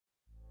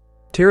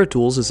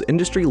TerraTools is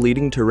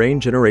industry-leading terrain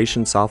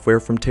generation software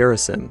from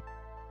TerraSim.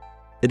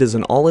 It is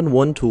an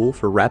all-in-one tool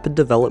for rapid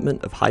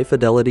development of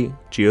high-fidelity,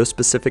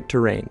 geo-specific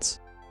terrains.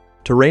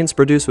 Terrains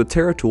produced with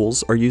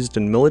TerraTools are used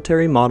in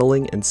military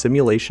modeling and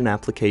simulation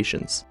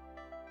applications.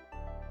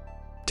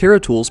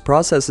 TerraTools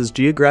processes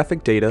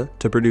geographic data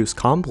to produce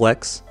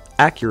complex,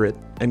 accurate,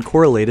 and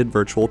correlated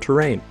virtual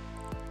terrain.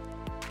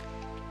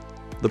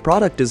 The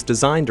product is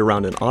designed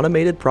around an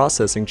automated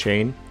processing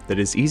chain that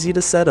is easy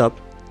to set up,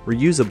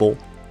 reusable,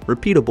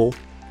 repeatable,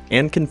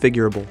 and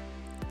configurable.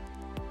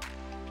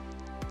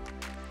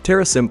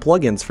 TerraSim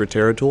plugins for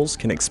TerraTools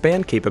can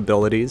expand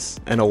capabilities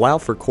and allow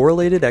for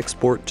correlated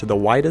export to the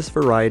widest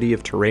variety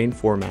of terrain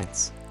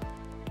formats.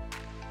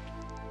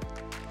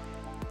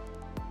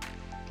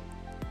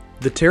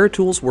 The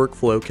TerraTools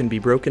workflow can be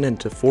broken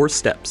into 4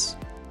 steps.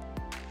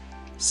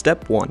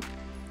 Step 1.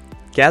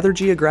 Gather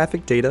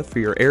geographic data for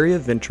your area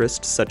of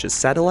interest such as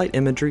satellite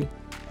imagery,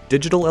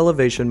 digital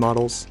elevation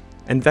models,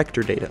 and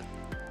vector data.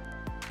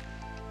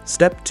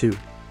 Step 2.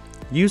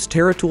 Use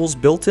TerraTools'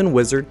 built-in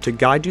wizard to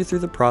guide you through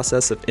the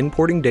process of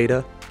importing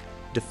data,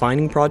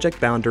 defining project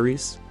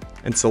boundaries,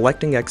 and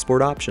selecting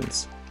export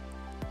options.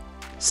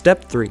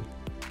 Step 3.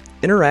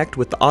 Interact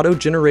with the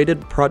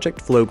auto-generated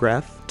project flow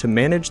graph to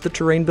manage the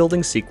terrain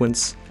building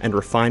sequence and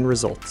refine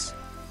results.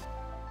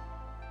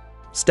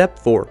 Step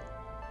 4.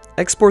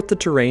 Export the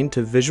terrain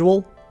to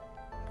visual,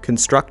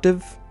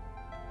 constructive,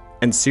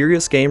 and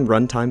serious game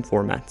runtime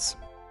formats.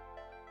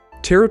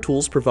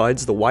 TerraTools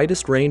provides the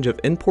widest range of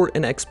import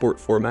and export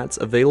formats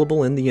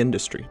available in the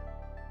industry.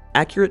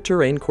 Accurate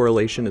terrain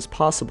correlation is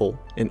possible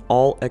in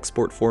all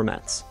export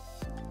formats.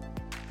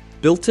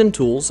 Built-in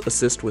tools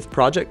assist with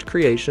project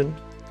creation,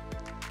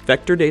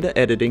 vector data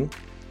editing,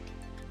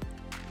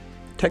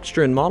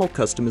 texture and model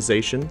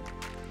customization,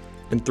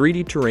 and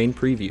 3D terrain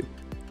preview.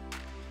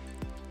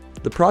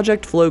 The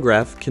project flow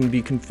graph can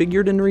be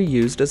configured and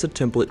reused as a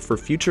template for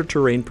future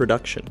terrain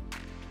production.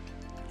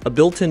 A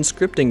built-in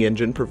scripting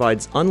engine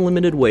provides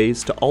unlimited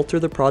ways to alter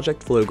the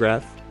project flow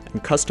graph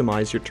and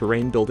customize your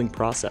terrain building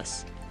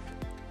process.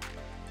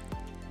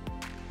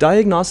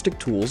 Diagnostic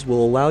tools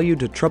will allow you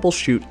to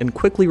troubleshoot and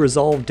quickly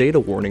resolve data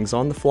warnings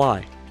on the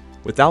fly,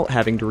 without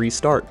having to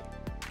restart.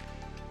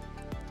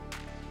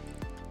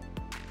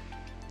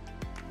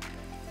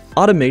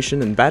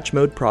 Automation and batch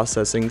mode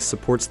processing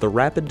supports the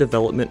rapid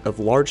development of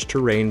large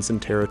terrains in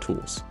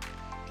TerraTools.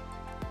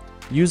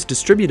 Use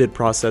distributed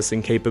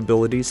processing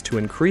capabilities to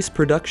increase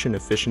production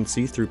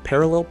efficiency through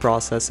parallel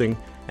processing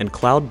and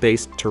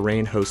cloud-based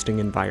terrain hosting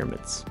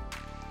environments.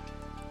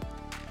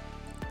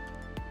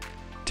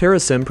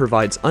 TerraSim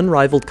provides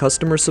unrivaled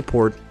customer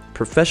support,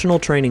 professional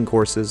training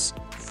courses,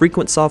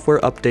 frequent software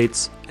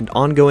updates, and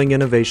ongoing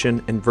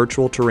innovation in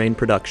virtual terrain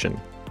production.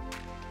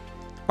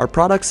 Our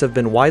products have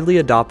been widely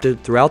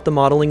adopted throughout the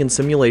modeling and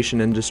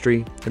simulation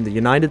industry in the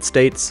United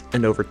States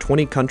and over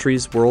 20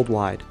 countries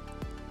worldwide.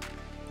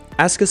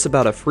 Ask us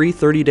about a free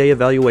 30-day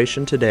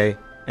evaluation today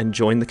and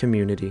join the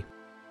community.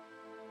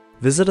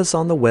 Visit us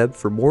on the web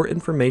for more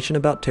information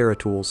about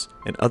TerraTools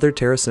and other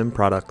TerraSim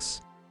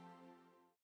products.